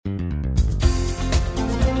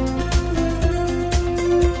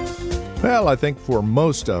Well, I think for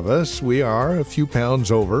most of us, we are a few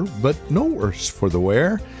pounds over, but no worse for the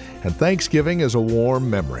wear, and Thanksgiving is a warm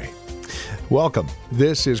memory. Welcome.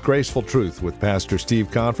 This is Graceful Truth with Pastor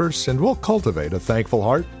Steve Converse, and we'll cultivate a thankful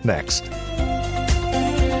heart next.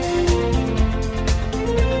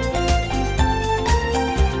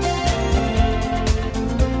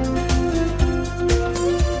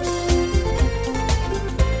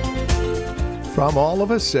 From all of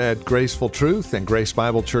us at Graceful Truth and Grace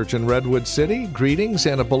Bible Church in Redwood City, greetings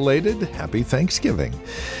and a belated Happy Thanksgiving.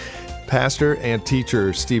 Pastor and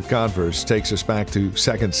teacher Steve Converse takes us back to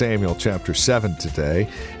 2 Samuel chapter 7 today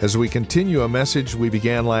as we continue a message we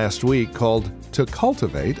began last week called To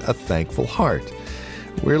Cultivate a Thankful Heart.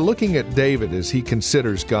 We're looking at David as he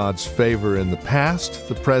considers God's favor in the past,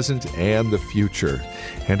 the present, and the future.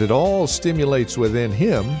 And it all stimulates within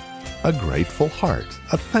him a grateful heart,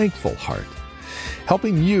 a thankful heart.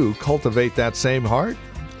 Helping you cultivate that same heart,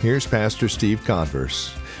 here's Pastor Steve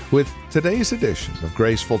Converse with today's edition of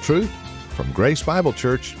Graceful Truth from Grace Bible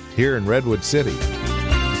Church here in Redwood City.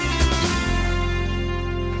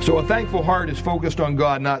 So a thankful heart is focused on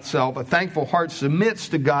God, not self. A thankful heart submits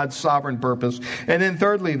to God's sovereign purpose. And then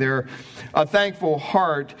thirdly a thankful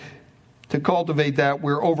heart, to cultivate that,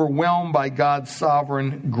 we're overwhelmed by God's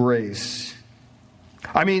sovereign grace.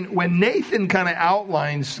 I mean, when Nathan kind of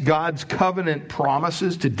outlines God's covenant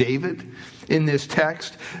promises to David in this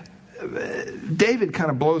text, David kind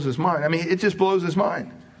of blows his mind. I mean, it just blows his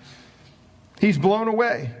mind. He's blown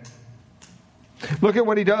away. Look at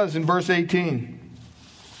what he does in verse 18.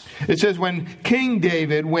 It says, when King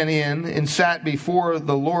David went in and sat before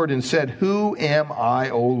the Lord and said, "Who am I,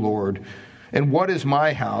 O Lord? And what is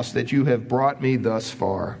my house that you have brought me thus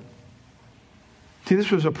far?" See, this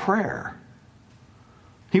was a prayer.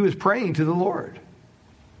 He was praying to the Lord.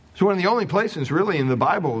 It's one of the only places really in the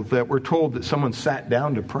Bible that we're told that someone sat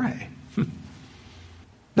down to pray.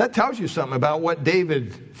 That tells you something about what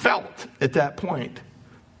David felt at that point.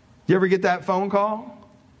 You ever get that phone call?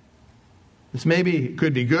 It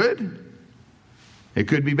could be good. It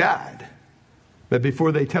could be bad. But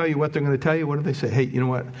before they tell you what they're going to tell you, what do they say? Hey, you know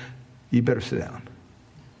what? You better sit down.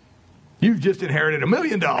 You've just inherited $1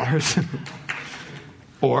 million.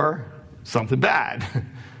 Or something bad.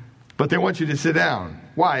 But they want you to sit down.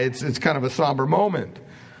 Why? It's kind of a somber moment.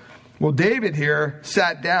 Well, David here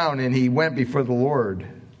sat down and he went before the Lord.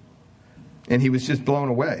 And he was just blown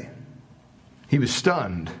away. He was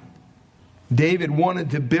stunned. David wanted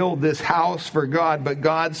to build this house for God, but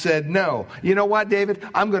God said, no. You know what, David?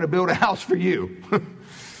 I'm going to build a house for you.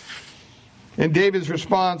 And David's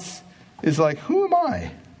response is like, who am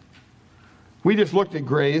I? We just looked at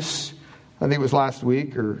grace. I think it was last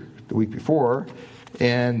week or the week before.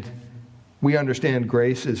 And we understand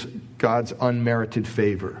grace is God's unmerited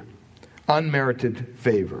favor. Unmerited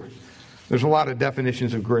favor. There's a lot of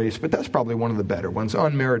definitions of grace, but that's probably one of the better ones.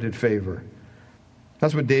 Unmerited favor.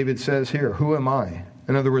 That's what David says here. Who am I?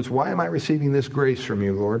 In other words, why am I receiving this grace from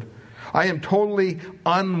you, Lord? I am totally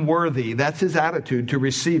unworthy. That's his attitude, to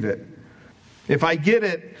receive it. If I get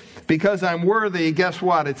it because I'm worthy, guess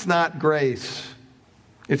what? It's not grace.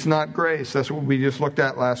 It's not grace. That's what we just looked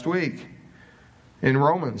at last week in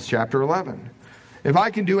Romans chapter 11. If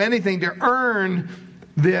I can do anything to earn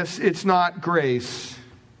this, it's not grace.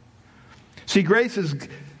 See, grace is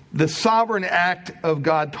the sovereign act of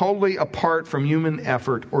God totally apart from human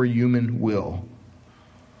effort or human will.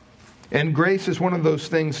 And grace is one of those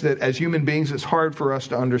things that as human beings it's hard for us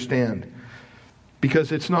to understand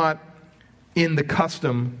because it's not in the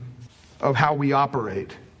custom of how we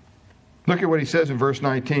operate. Look at what he says in verse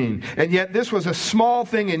 19. And yet this was a small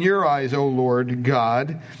thing in your eyes, O Lord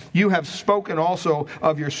God. You have spoken also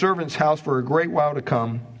of your servant's house for a great while to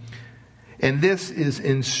come. And this is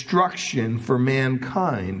instruction for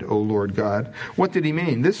mankind, O Lord God. What did he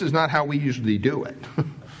mean? This is not how we usually do it.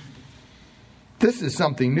 This is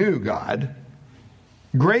something new, God.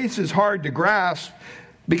 Grace is hard to grasp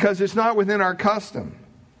because it's not within our custom.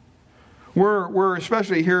 We're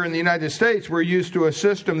especially here in the United States, we're used to a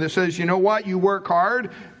system that says, you know what, you work hard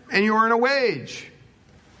and you earn a wage.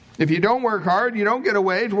 If you don't work hard, you don't get a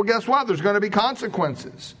wage. Well, guess what? There's going to be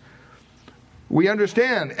consequences. We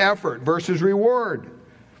understand effort versus reward.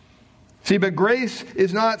 See, but grace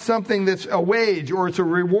is not something that's a wage or it's a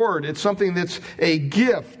reward. It's something that's a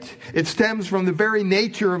gift. It stems from the very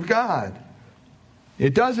nature of God.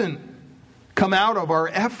 It doesn't come out of our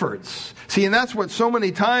efforts. See, and that's what so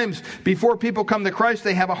many times before people come to Christ,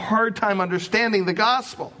 they have a hard time understanding the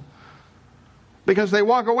gospel. Because they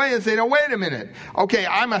walk away and say, no, wait a minute. Okay,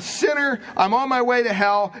 I'm a sinner. I'm on my way to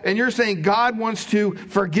hell. And you're saying God wants to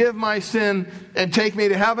forgive my sin and take me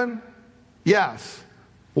to heaven? Yes.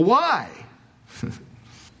 Why?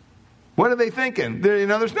 What are they thinking?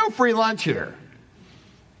 There's no free lunch here.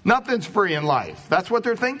 Nothing's free in life. That's what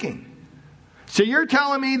they're thinking. So you're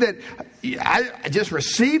telling me that I just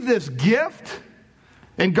received this gift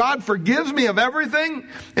and God forgives me of everything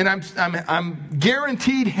and I'm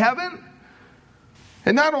guaranteed heaven?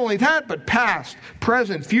 And not only that, but past,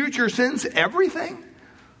 present, future sins, everything?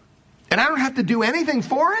 And I don't have to do anything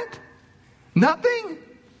for it? Nothing?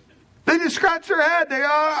 They just scratch their head.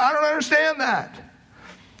 I don't understand that.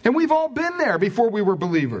 And we've all been there before we were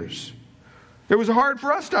believers. It was hard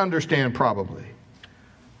for us to understand, probably.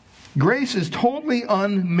 Grace is totally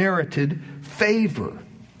unmerited favor.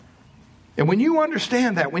 And when you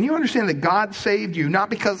understand that God saved you, not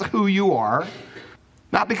because of who you are,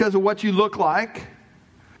 not because of what you look like,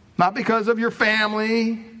 not because of your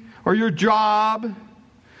family or your job,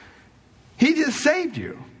 He just saved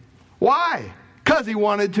you. Why? Because He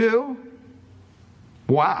wanted to.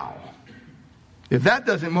 Wow. If that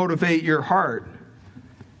doesn't motivate your heart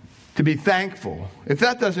to be thankful, if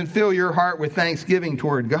that doesn't fill your heart with thanksgiving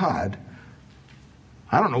toward God,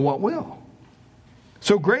 I don't know what will.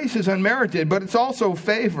 So grace is unmerited, but it's also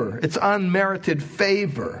favor. It's unmerited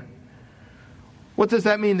favor. What does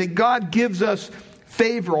that mean? That God gives us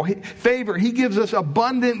favor. He gives us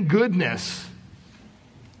abundant goodness.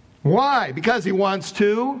 Why? Because He wants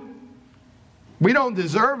to. We don't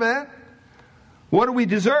deserve it. What do we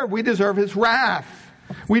deserve? We deserve His wrath.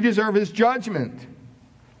 We deserve His judgment.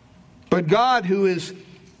 But God, who is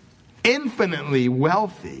infinitely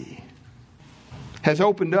wealthy, has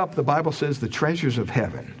opened up, the Bible says, the treasures of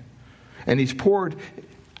heaven. And He's poured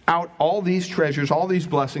out all these treasures, all these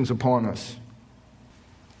blessings upon us.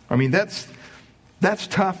 I mean, that's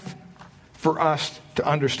tough for us to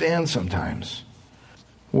understand sometimes.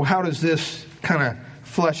 Well, how does this kind of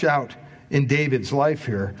flesh out in David's life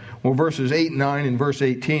here? Well, verses 8 and 9 and verse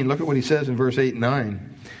 18. Look at what he says in verse 8 and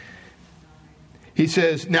 9. He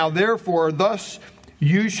says, "Now therefore, thus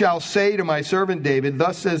you shall say to my servant David,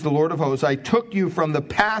 thus says the Lord of hosts, I took you from the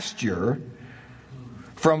pasture,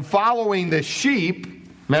 from following the sheep,"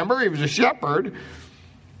 remember, he was a shepherd,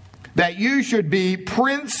 "that you should be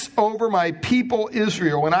prince over my people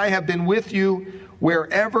Israel, and I have been with you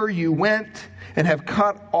wherever you went, and have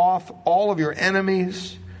cut off all of your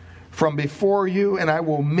enemies from before you, and I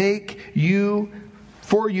will make you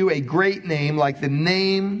for you a great name, like the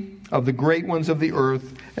name of the great ones of the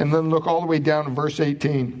earth." And then look all the way down to verse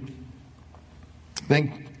 18.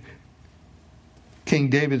 Then King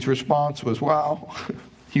David's response was, "Wow,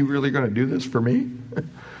 you really going to do this for me?"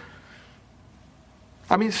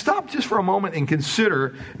 I mean, stop just for a moment and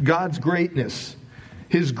consider God's greatness,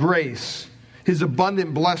 His grace, His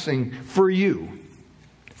abundant blessing for you.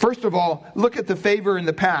 First of all, look at the favor in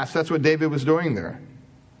the past. That's what David was doing there.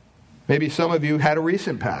 Maybe some of you had a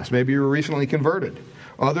recent past. Maybe you were recently converted.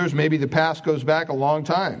 Others, maybe the past goes back a long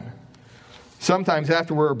time. Sometimes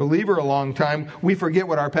after we're a believer a long time, we forget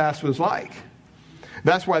what our past was like.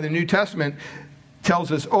 That's why the New Testament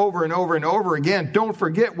tells us over and over and over again, don't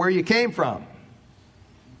forget where you came from.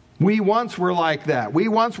 We once were like that. We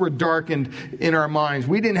once were darkened in our minds.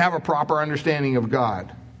 We didn't have a proper understanding of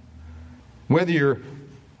God. Whether you're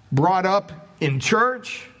brought up in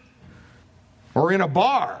church or in a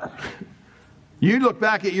bar, you look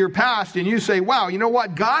back at your past and you say, wow, you know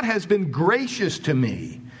what? God has been gracious to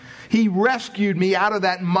me. He rescued me out of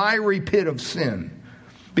that miry pit of sin.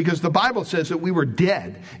 Because the Bible says that we were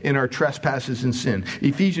dead in our trespasses and sin.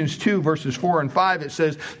 Ephesians 2 verses 4 and 5, it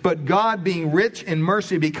says, "But God being rich in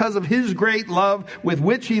mercy because of His great love with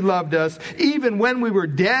which He loved us, even when we were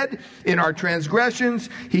dead in our transgressions,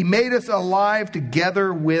 He made us alive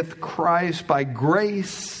together with Christ. By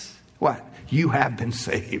grace," what? "You have been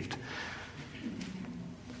saved."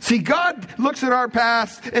 See, God looks at our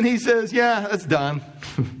past and He says, yeah, it's done.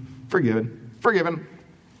 Forgiven.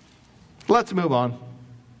 Let's move on.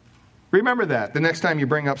 Remember that the next time you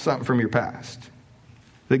bring up something from your past.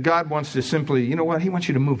 That God wants to simply, you know what? He wants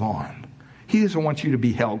you to move on. He doesn't want you to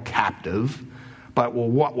be held captive by, well,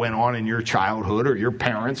 what went on in your childhood or your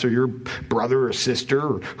parents or your brother or sister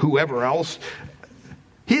or whoever else.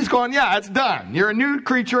 He's going, yeah, it's done. You're a new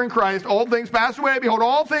creature in Christ. Old things pass away. Behold,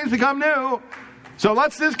 all things become new. So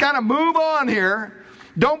let's just kind of move on here.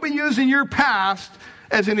 Don't be using your past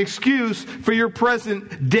as an excuse for your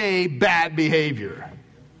present day bad behavior.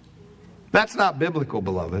 That's not biblical,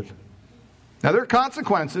 beloved. Now, there are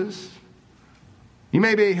consequences. You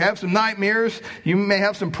may have some nightmares. You may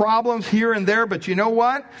have some problems here and there. But you know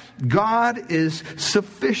what? God is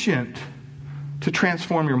sufficient to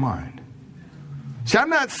transform your mind. See, I'm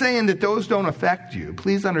not saying that those don't affect you.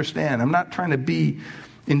 Please understand. I'm not trying to be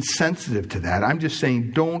insensitive to that. I'm just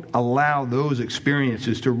saying don't allow those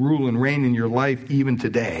experiences to rule and reign in your life even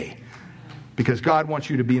today. Because God wants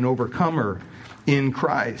you to be an overcomer in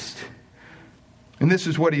Christ. And this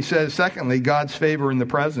is what he says. Secondly, God's favor in the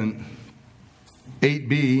present.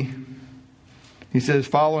 8b, he says,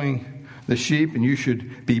 following the sheep, and you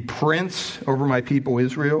should be prince over my people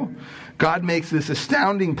Israel. God makes this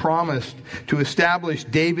astounding promise to establish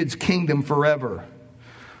David's kingdom forever.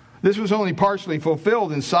 This was only partially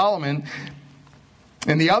fulfilled in Solomon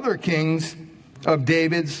and the other kings of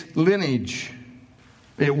David's lineage.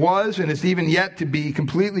 It was, and it's even yet to be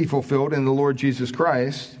completely fulfilled in the Lord Jesus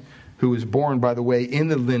Christ, who was born, by the way, in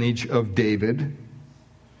the lineage of David,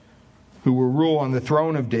 who will rule on the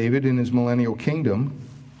throne of David in his millennial kingdom.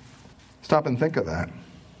 Stop and think of that.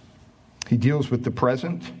 He deals with the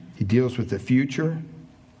present. He deals with the future.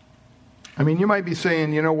 I mean, you might be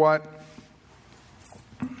saying, you know what?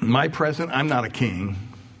 My present, I'm not a king.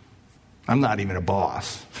 I'm not even a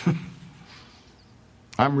boss.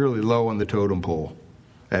 I'm really low on the totem pole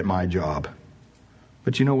at my job.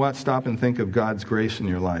 But you know what? Stop and think of God's grace in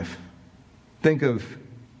your life. Think of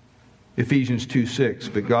Ephesians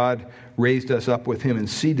 2:6. But God raised us up with him and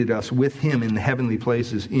seated us with him in the heavenly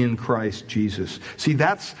places in Christ Jesus. See,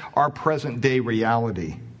 that's our present day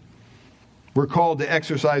reality. We're called to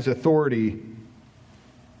exercise authority,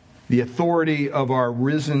 the authority of our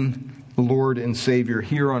risen Lord and Savior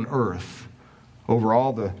here on earth over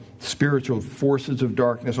all the spiritual forces of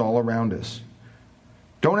darkness all around us.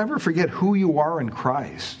 Don't ever forget who you are in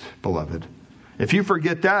Christ, beloved. If you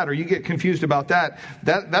forget that or you get confused about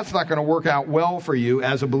that's not going to work out well for you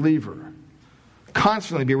as a believer.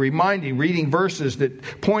 Constantly be reading verses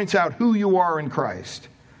that points out who you are in Christ.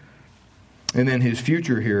 And then his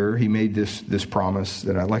future here, he made this promise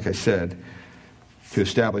that, like I said, to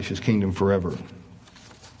establish his kingdom forever.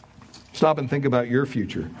 Stop and think about your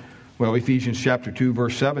future. Well, Ephesians chapter 2,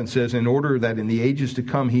 verse 7 says, in order that in the ages to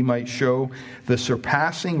come he might show the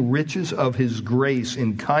surpassing riches of his grace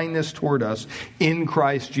in kindness toward us in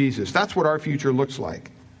Christ Jesus. That's what our future looks like.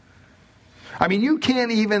 I mean, you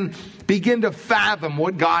can't even begin to fathom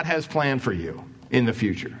what God has planned for you in the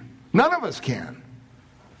future. None of us can.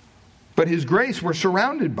 But his grace, we're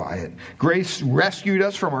surrounded by it. Grace rescued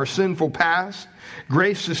us from our sinful past.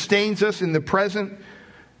 Grace sustains us in the present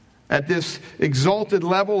at this exalted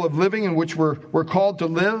level of living in which we're called to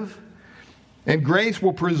live. And grace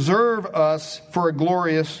will preserve us for a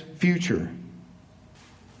glorious future.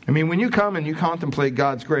 I mean, when you come and you contemplate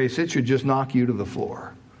God's grace, it should just knock you to the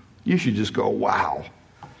floor. You should just go, wow.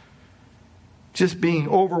 Just being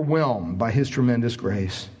overwhelmed by his tremendous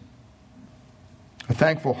grace. A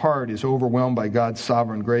thankful heart is overwhelmed by God's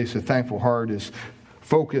sovereign grace. A thankful heart is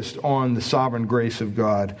focused on the sovereign grace of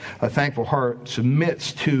God. A thankful heart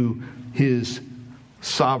submits to his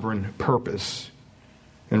sovereign purpose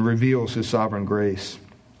and reveals his sovereign grace.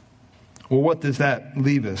 Well, what does that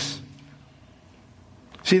leave us?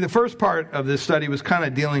 See, the first part of this study was kind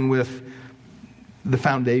of dealing with the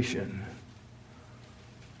foundation,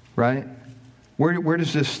 right? Where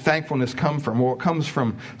does this thankfulness come from? Well, it comes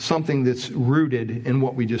from something that's rooted in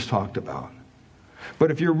what we just talked about. But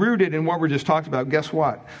if you're rooted in what we just talked about, guess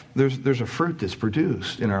what? There's a fruit that's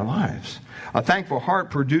produced in our lives. A thankful heart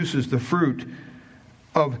produces the fruit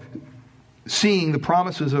of seeing the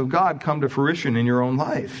promises of God come to fruition in your own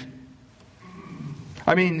life.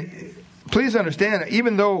 I mean, please understand,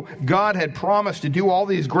 even though God had promised to do all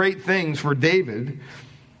these great things for David,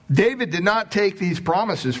 David did not take these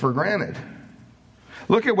promises for granted.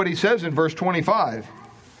 Look at what he says in verse 25.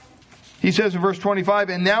 He says in verse 25,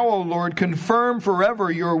 and now, O Lord, confirm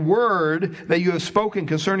forever your word that you have spoken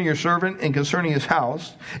concerning your servant and concerning his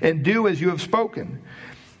house, and do as you have spoken.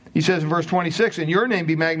 He says in verse 26, and your name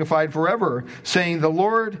be magnified forever, saying, the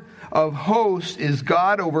Lord of hosts is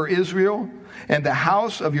God over Israel, and the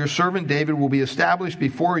house of your servant David will be established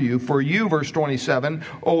before you. For you, verse 27,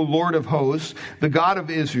 O Lord of hosts, the God of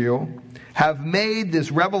Israel, have made this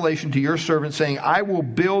revelation to your servant, saying, I will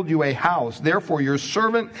build you a house. Therefore your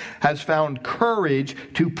servant has found courage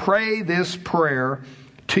to pray this prayer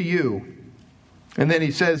to you. And then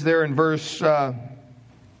he says there in verse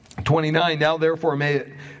 29, now therefore may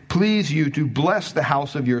it please you to bless the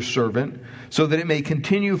house of your servant, so that it may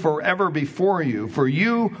continue forever before you. For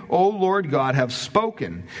you, O Lord God, have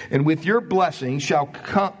spoken, and with your blessing shall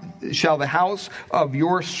the house of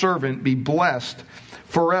your servant be blessed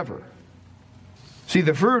forever. See,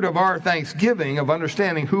 the fruit of our thanksgiving, of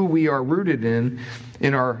understanding who we are rooted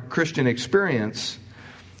in our Christian experience,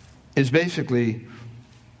 is basically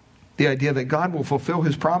the idea that God will fulfill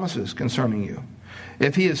his promises concerning you.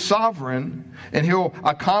 If he is sovereign and he'll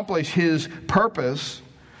accomplish his purpose,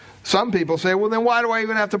 Some people say, well, then why do I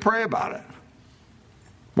even have to pray about it?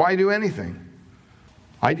 Why do anything?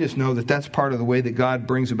 I just know that that's part of the way that God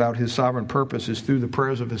brings about His sovereign purpose is through the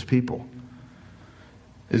prayers of His people.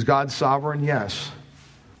 Is God sovereign? Yes.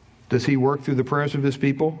 Does He work through the prayers of His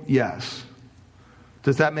people? Yes.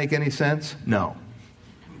 Does that make any sense? No.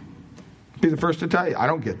 I'll be the first to tell you, I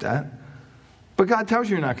don't get that. But God tells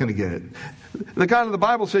you you're not going to get it. The God of the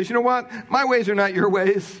Bible says, you know what? My ways are not your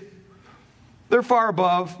ways. They're far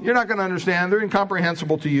above. You're not going to understand. They're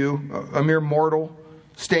incomprehensible to you, a mere mortal,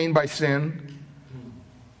 stained by sin.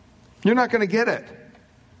 You're not going to get it.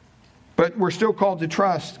 But we're still called to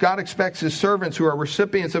trust. God expects His servants who are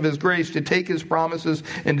recipients of His grace to take His promises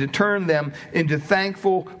and to turn them into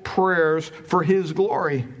thankful prayers for His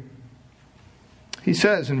glory. He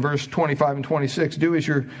says in verse 25 and 26, do as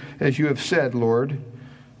you have said, Lord,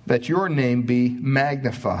 that your name be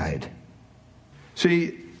magnified.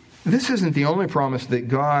 See, this isn't the only promise that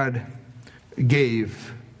God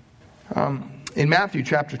gave. In Matthew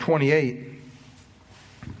chapter 28,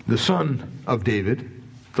 the Son of David,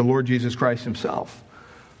 the Lord Jesus Christ Himself,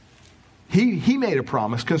 He made a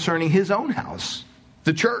promise concerning His own house,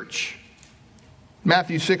 the church.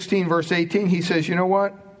 Matthew 16, verse 18, He says, you know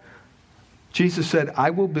what? Jesus said, I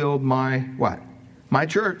will build my, what? My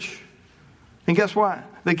church. And guess what?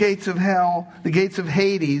 The gates of hell, the gates of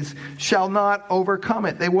Hades shall not overcome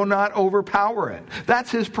it. They will not overpower it.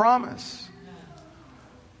 That's His promise.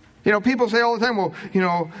 You know, people say all the time, well, you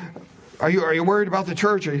know, are you worried about the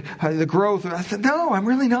church, or the growth? I said, no, I'm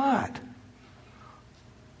really not.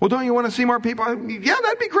 Well, don't you want to see more people? Yeah,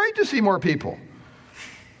 that'd be great to see more people.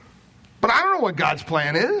 But I don't know what God's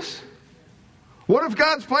plan is. What if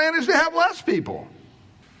God's plan is to have less people?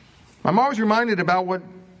 I'm always reminded about what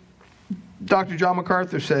Dr. John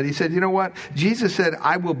MacArthur said. He said, you know what? Jesus said,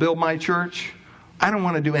 I will build my church. I don't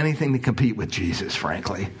want to do anything to compete with Jesus,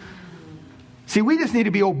 frankly. See, we just need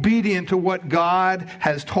to be obedient to what God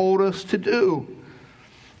has told us to do.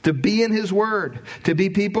 To be in His Word. To be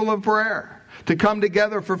people of prayer. To come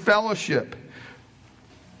together for fellowship.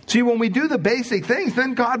 See, when we do the basic things,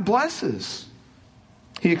 then God blesses.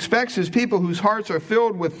 He expects His people whose hearts are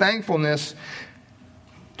filled with thankfulness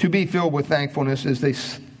to be filled with thankfulness as they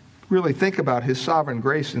really think about His sovereign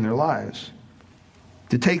grace in their lives.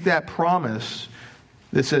 To take that promise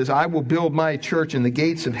that says, I will build my church and the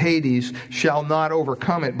gates of Hades shall not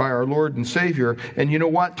overcome it, by our Lord and Savior. And you know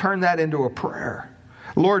what? Turn that into a prayer.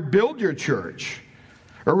 Lord, build your church.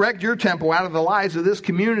 Erect your temple out of the lives of this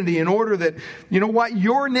community in order that, you know what?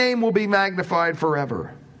 Your name will be magnified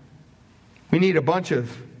forever. We need a bunch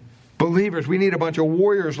of believers. We need a bunch of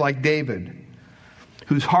warriors like David,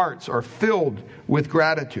 whose hearts are filled with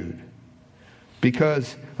gratitude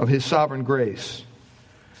because of His sovereign grace,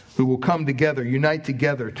 who will come together, unite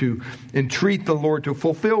together to entreat the Lord to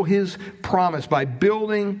fulfill His promise by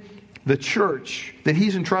building the church that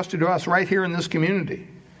He's entrusted to us right here in this community.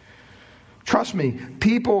 Trust me,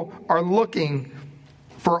 people are looking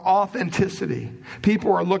for authenticity.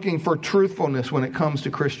 People are looking for truthfulness when it comes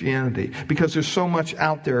to Christianity, because there's so much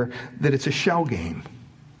out there that it's a shell game.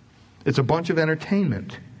 It's a bunch of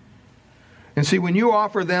entertainment. And see, when you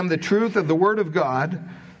offer them the truth of the Word of God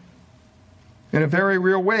in a very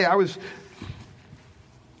real way, I was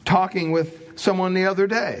talking with someone the other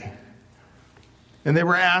day, and they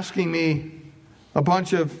were asking me a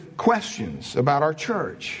bunch of questions about our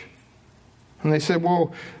church. And they said,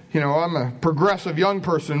 well, you know, I'm a progressive young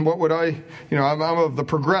person. What would I'm of the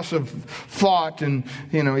progressive thought. And,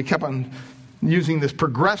 you know, he kept on using this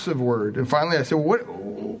progressive word. And finally I said, well,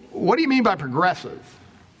 what do you mean by progressive?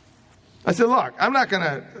 I said, look, I'm not going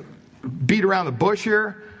to beat around the bush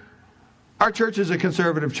here. Our church is a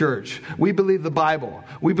conservative church. We believe the Bible.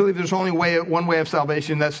 We believe there's only one way of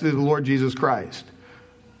salvation. That's through the Lord Jesus Christ.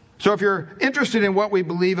 So if you're interested in what we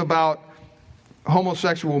believe about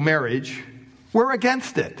homosexual marriage, we're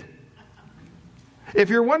against it. If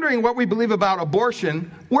you're wondering what we believe about abortion,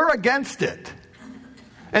 we're against it.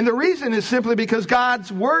 And the reason is simply because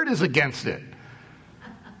God's Word is against it.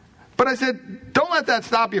 But I said, don't let that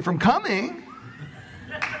stop you from coming.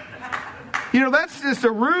 You know, that's just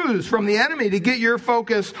a ruse from the enemy to get your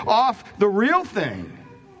focus off the real thing.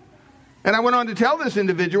 And I went on to tell this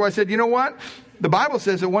individual, I said, you know what? The Bible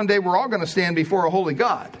says that one day we're all going to stand before a holy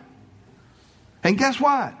God. And guess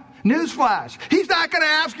what? Newsflash, He's not going to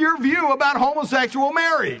ask your view about homosexual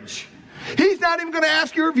marriage. He's not even going to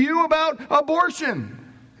ask your view about abortion.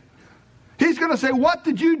 He's going to say, what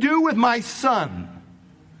did you do with my son?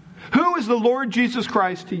 Who is the Lord Jesus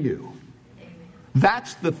Christ to you?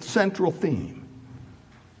 That's the central theme.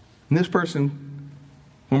 And this person,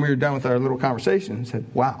 when we were done with our little conversation, said,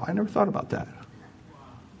 wow, I never thought about that.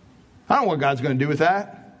 I don't know what God's going to do with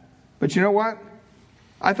that. But you know what?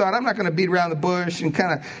 I thought, I'm not going to beat around the bush and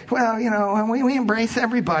kind of, we embrace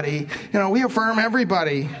everybody. We affirm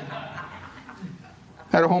everybody.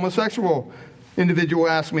 Had a homosexual individual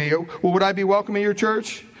ask me, well, would I be welcome in your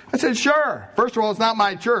church? I said, sure. First of all, it's not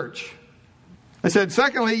my church. I said,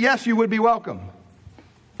 secondly, yes, you would be welcome.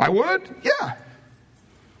 I would? Yeah.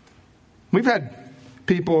 We've had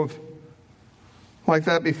people like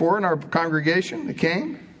that before in our congregation that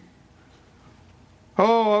came.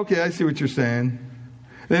 Oh, okay, I see what you're saying.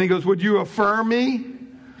 Then he goes, would you affirm me?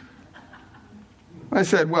 I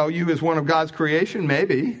said, well, you as one of God's creation,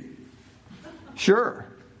 maybe. Sure.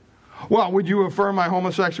 Well, would you affirm my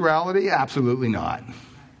homosexuality? Absolutely not.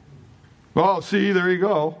 Well, see, there you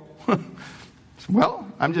go. Well,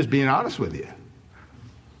 I'm just being honest with you.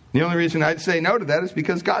 The only reason I'd say no to that is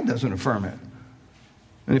because God doesn't affirm it.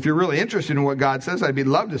 And if you're really interested in what God says, I'd be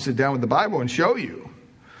love to sit down with the Bible and show you.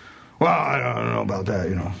 Well, I don't know about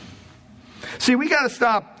that, See, we got to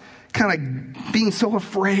stop kind of being so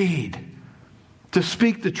afraid to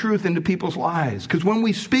speak the truth into people's lives. Because when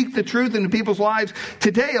we speak the truth into people's lives,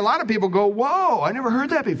 today a lot of people go, whoa, I never heard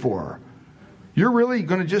that before. You're really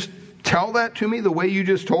going to just tell that to me the way you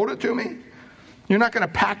just told it to me? You're not going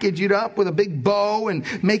to package it up with a big bow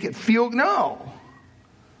and make it feel, no.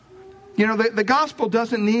 The gospel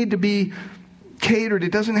doesn't need to be catered.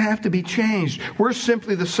 It doesn't have to be changed. We're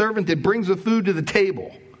simply the servant that brings the food to the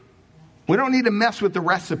table. We don't need to mess with the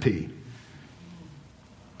recipe.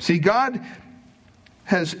 See, God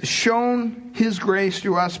has shown His grace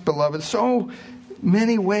to us, beloved, so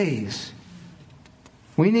many ways.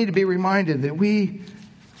 We need to be reminded that we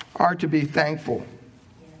are to be thankful.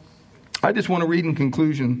 I just want to read in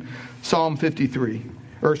conclusion Psalm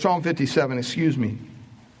 57, excuse me.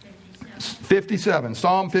 57,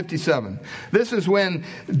 Psalm 57. This is when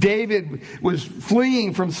David was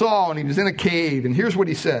fleeing from Saul and he was in a cave. And here's what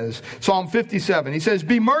he says. Psalm 57. He says,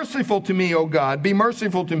 be merciful to me, O God, be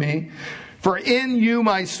merciful to me. For in you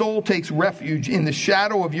my soul takes refuge. In the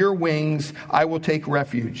shadow of your wings I will take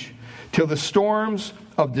refuge, till the storms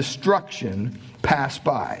of destruction pass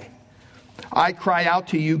by. I cry out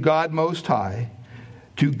to you, God Most High,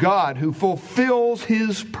 to God who fulfills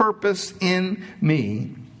His purpose in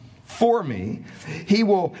me, for me. He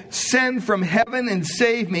will send from heaven and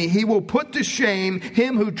save me. He will put to shame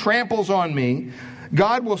him who tramples on me.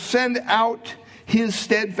 God will send out His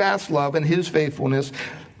steadfast love and His faithfulness.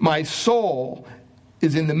 My soul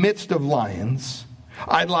is in the midst of lions.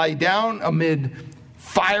 I lie down amid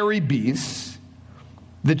fiery beasts.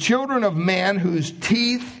 The children of man whose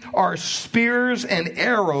teeth are spears and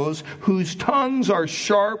arrows, whose tongues are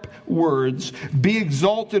sharp words. Be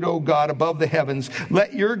exalted, O God, above the heavens.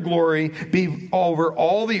 Let your glory be over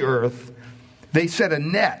all the earth. They set a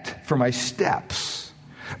net for my steps.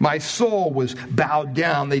 My soul was bowed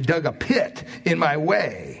down. They dug a pit in my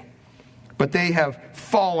way, but they have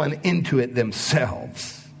fallen into it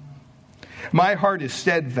themselves. My heart is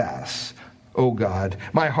steadfast, O God,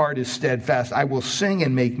 my heart is steadfast. I will sing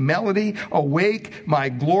and make melody. Awake, my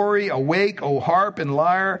glory. Awake, O harp and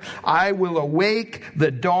lyre. I will awake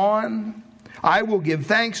the dawn. I will give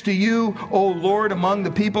thanks to you, O Lord, among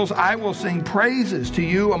the peoples. I will sing praises to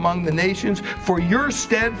you among the nations. For your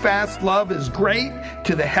steadfast love is great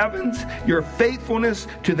to the heavens. Your faithfulness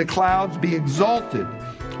to the clouds. Be exalted,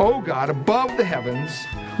 O God, above the heavens.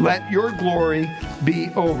 Let your glory be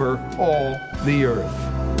over all the earth.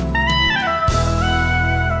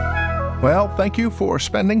 Well, thank you for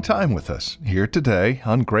spending time with us here today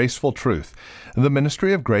on Graceful Truth, the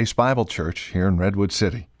ministry of Grace Bible Church here in Redwood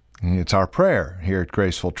City. It's our prayer here at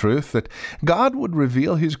Graceful Truth that God would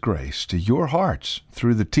reveal His grace to your hearts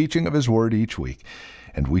through the teaching of His Word each week.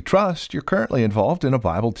 And we trust you're currently involved in a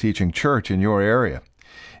Bible teaching church in your area.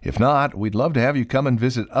 If not, we'd love to have you come and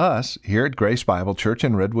visit us here at Grace Bible Church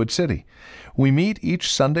in Redwood City. We meet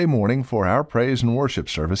each Sunday morning for our praise and worship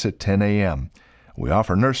service at 10 a.m. We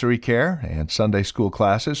offer nursery care and Sunday school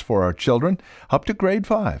classes for our children up to grade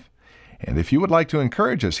 5. And if you would like to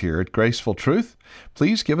encourage us here at Graceful Truth,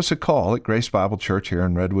 please give us a call at Grace Bible Church here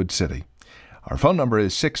in Redwood City. Our phone number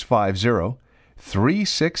is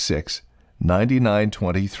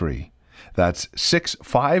 650-366-9923. That's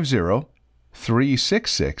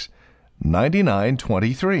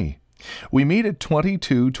 650-366-9923. We meet at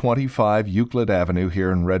 2225 Euclid Avenue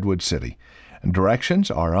here in Redwood City.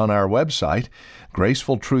 Directions are on our website,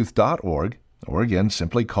 gracefultruth.org, or again,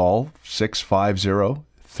 simply call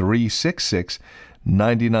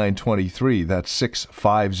 650-366-9923. That's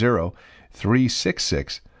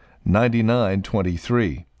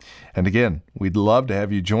 650-366-9923. And again, we'd love to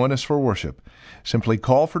have you join us for worship. Simply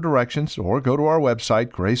call for directions or go to our website,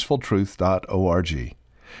 gracefultruth.org.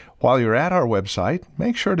 While you're at our website,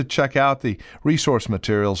 make sure to check out the resource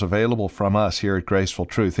materials available from us here at Graceful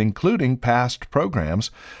Truth, including past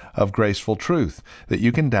programs of Graceful Truth that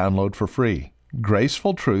you can download for free.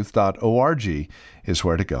 gracefultruth.org is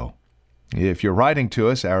where to go. If you're writing to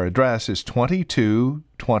us, our address is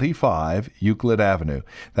 2225 Euclid Avenue.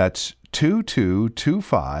 That's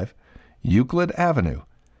 2225 Euclid Avenue.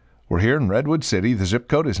 We're here in Redwood City. The zip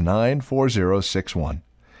code is 94061.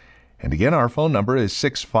 And again, our phone number is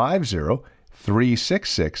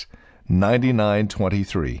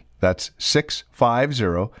 650-366-9923. That's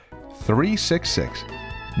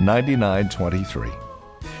 650-366-9923.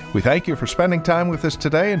 We thank you for spending time with us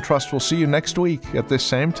today and trust we'll see you next week at this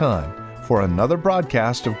same time for another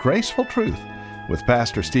broadcast of Graceful Truth with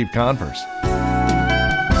Pastor Steve Converse.